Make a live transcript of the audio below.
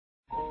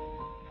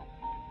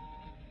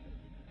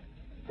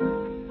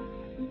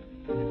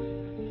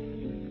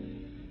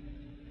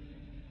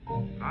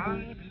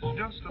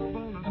just a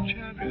bowl of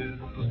cherries.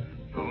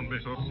 Don't be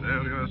so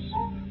serious,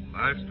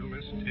 life's too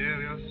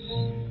mysterious.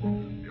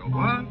 You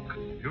work,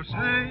 you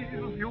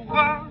save, you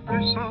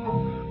worry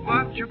so,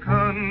 but you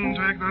can't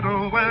take the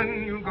dough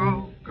when you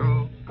go.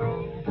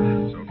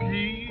 So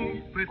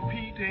keep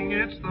repeating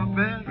it's the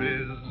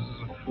berries,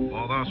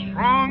 for the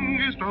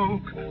strongest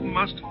oak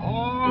must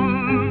fall.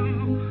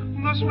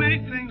 The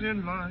sweet things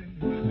in life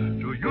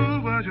to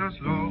you were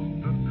just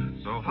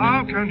loaned, so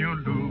how can you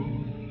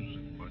lose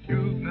what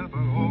you've never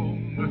owned?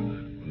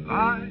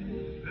 Life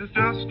is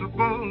just a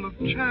bowl of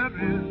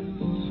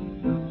cherries,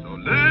 so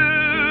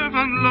live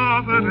and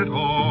laugh at it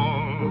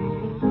all.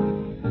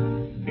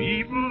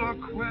 People are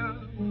queer,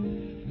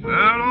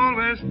 they're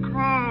always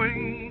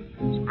crowing,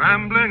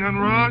 scrambling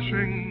and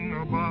rushing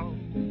about.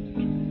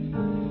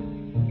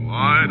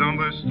 Why don't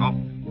they stop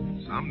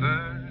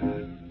someday?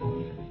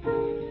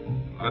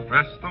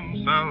 Address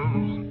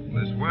themselves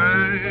this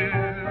way.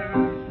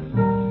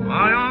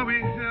 Why are we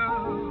here?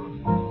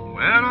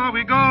 Where are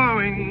we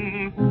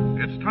going?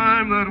 It's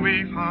time that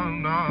we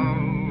found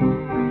out.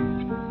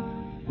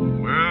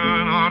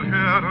 We're not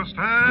here to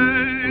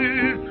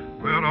stay.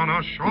 We're on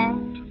a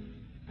short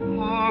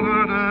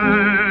holiday.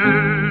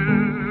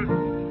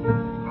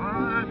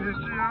 Life is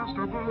just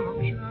a bowl of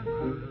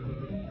cherries.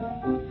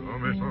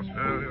 Don't be so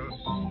serious.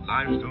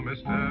 Life's too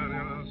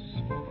mysterious.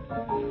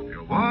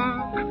 You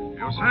work,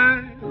 you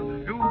save,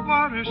 you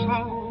worry so,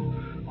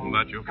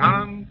 but you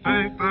can't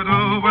take the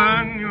dough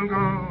when you go.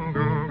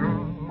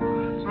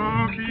 So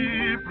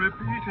keep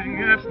repeating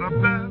it's the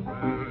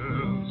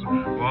berries,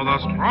 for the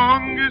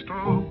strongest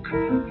oak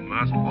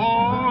must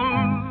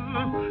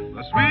fall.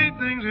 The sweet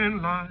things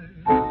in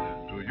life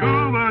to you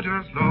were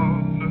just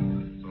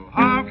loaned, so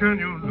how can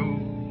you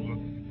lose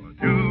what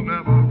you've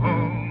never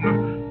owned?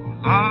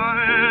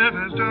 Life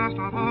is just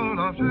a bowl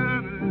of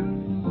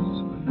cherries,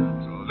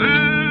 so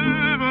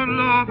live and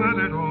laugh at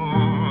it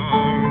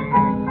all.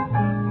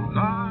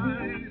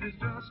 Life is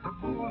just a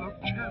bowl of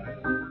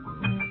cherries.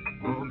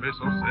 Don't be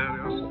so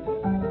serious,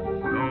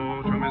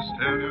 no too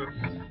mysterious.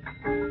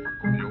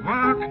 You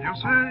work, you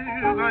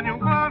save, and you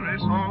worry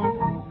so,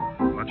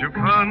 but you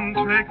can't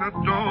take the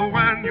dough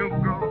when you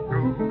go.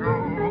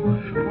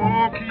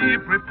 Oh,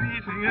 keep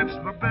repeating it's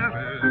the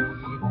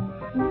berries,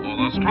 for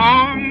the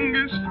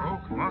strongest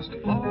oak must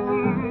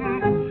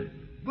fall.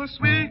 The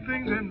sweet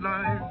things in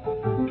life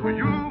to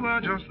you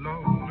are just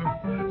loaned,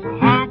 so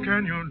how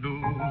can you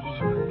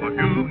lose what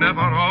you've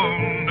never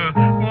owned?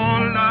 For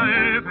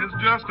life is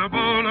just a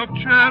bowl of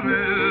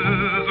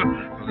cherries,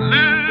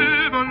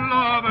 live and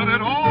laugh at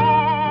it all.